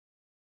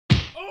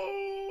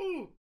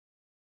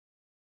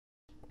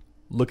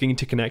Looking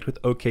to connect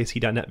with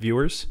OKC.net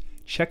viewers?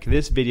 Check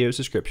this video's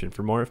description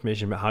for more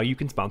information about how you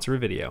can sponsor a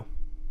video.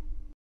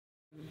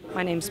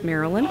 My name's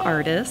Marilyn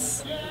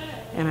Artis,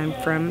 and I'm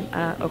from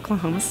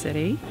Oklahoma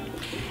City.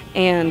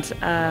 And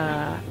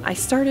I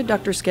started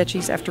Dr.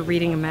 Sketchy's after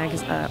reading an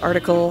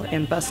article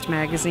in Bust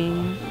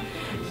magazine.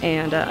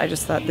 And I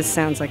just thought, this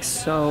sounds like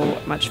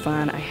so much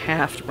fun. I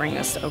have to bring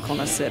this to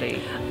Oklahoma City.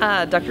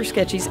 Dr.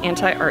 Sketchy's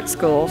Anti-Art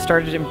School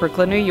started in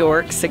Brooklyn, New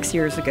York 6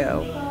 years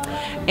ago.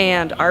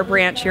 And our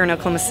branch here in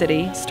Oklahoma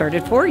City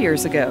started 4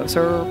 years ago.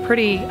 So we're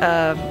pretty,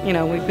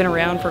 we've been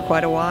around for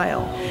quite a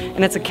while.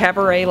 And it's a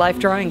cabaret life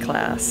drawing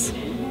class.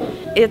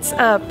 It's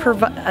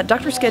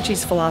Dr.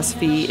 Sketchy's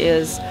philosophy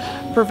is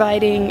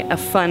providing a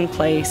fun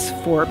place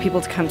for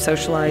people to come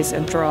socialize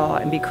and draw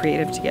and be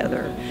creative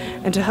together,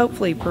 and to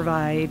hopefully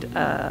provide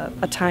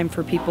a time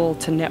for people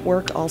to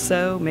network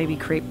also, maybe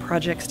create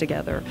projects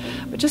together,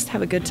 but just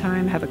have a good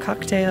time, have a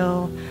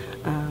cocktail,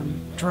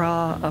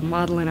 draw a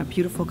model in a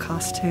beautiful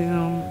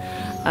costume,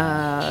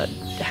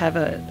 have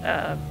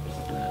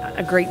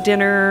a great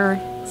dinner.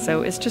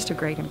 So it's just a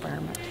great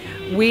environment.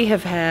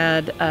 We've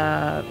had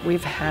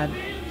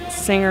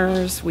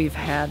singers, we've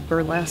had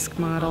burlesque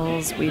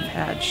models, we've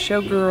had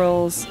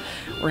showgirls,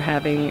 we're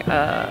having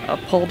a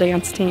pole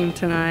dance team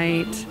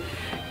tonight,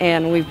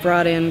 and we've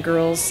brought in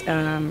girls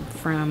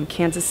from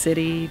Kansas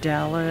City,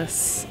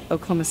 Dallas,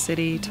 Oklahoma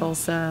City,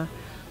 Tulsa.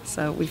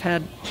 So we've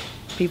had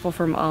people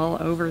from all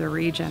over the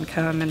region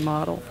come and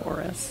model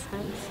for us.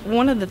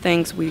 One of the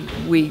things we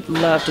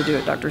love to do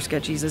at Dr.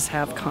 Sketchy's is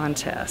have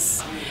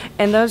contests,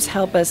 and those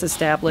help us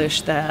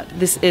establish that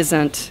this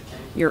isn't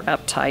your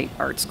uptight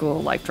art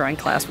school life drawing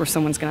class where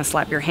someone's going to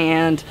slap your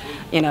hand,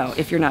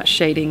 if you're not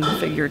shading the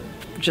figure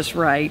just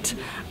right.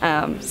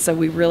 So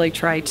we really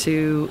try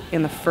to,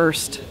 in the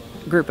first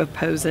group of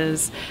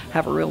poses,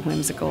 have a real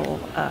whimsical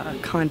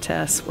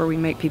contest where we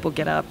make people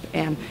get up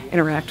and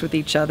interact with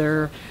each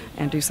other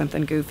and do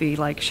something goofy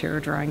like share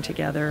a drawing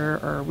together,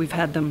 or we've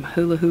had them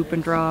hula hoop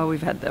and draw,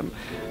 we've had them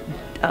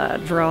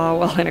draw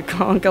while in a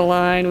conga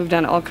line. We've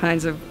done all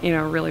kinds of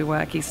really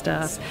wacky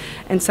stuff,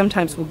 and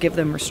sometimes we'll give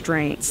them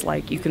restraints,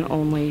 like you can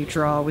only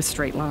draw with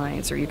straight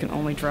lines, or you can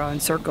only draw in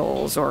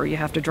circles, or you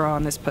have to draw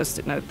on this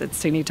post-it note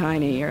that's teeny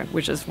tiny,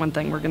 which is one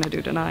thing we're going to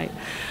do tonight.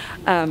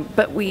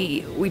 But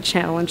we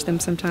challenge them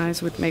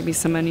sometimes with maybe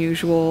some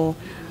unusual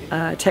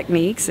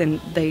techniques, and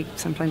they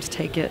sometimes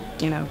take it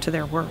to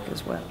their work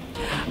as well.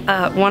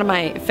 One of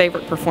my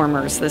favorite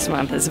performers this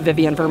month is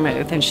Vivian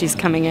Vermouth, and she's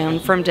coming in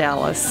from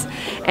Dallas,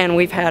 and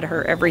we've had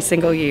her every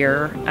single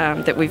year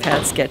that we've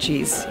had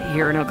Sketchies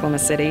here in Oklahoma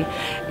City,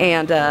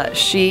 and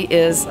she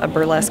is a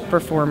burlesque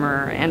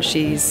performer, and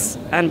she's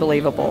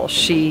unbelievable.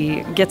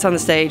 She gets on the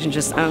stage and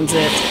just owns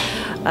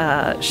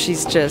it.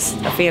 She's just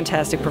a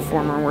fantastic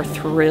performer. We're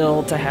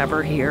thrilled to have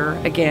her here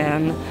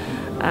again.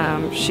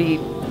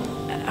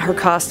 Her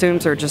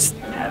costumes are just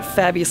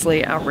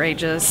fabulously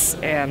outrageous,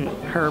 and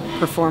her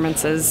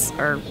performances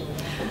are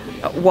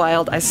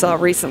wild. I saw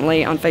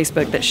recently on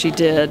Facebook that she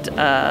did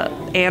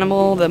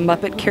Animal, the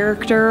Muppet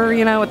character,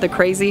 with the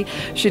crazy.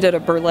 She did a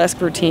burlesque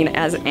routine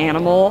as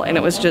Animal, and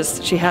it was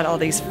just, she had all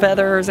these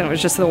feathers, and it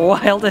was just the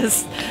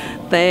wildest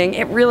thing.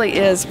 It really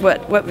is,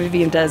 what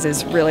Vivian does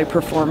is really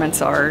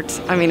performance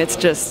art. I mean, it's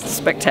just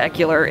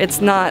spectacular.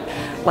 It's not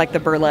like the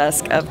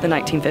burlesque of the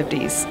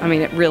 1950s. I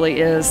mean, it really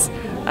is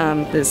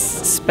this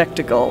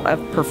spectacle of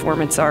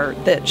performance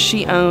art that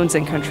she owns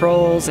and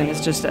controls, and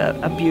is just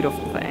a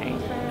beautiful thing.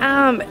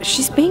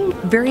 She's being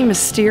very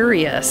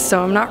mysterious,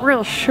 so I'm not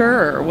real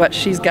sure what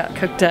she's got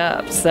cooked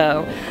up.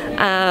 So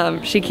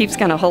she keeps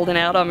kind of holding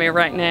out on me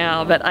right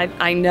now, but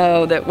I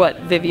know that what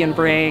Vivian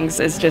brings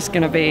is just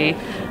going to be,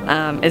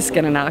 it's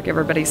going to knock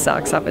everybody's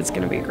socks off. It's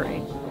going to be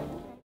great.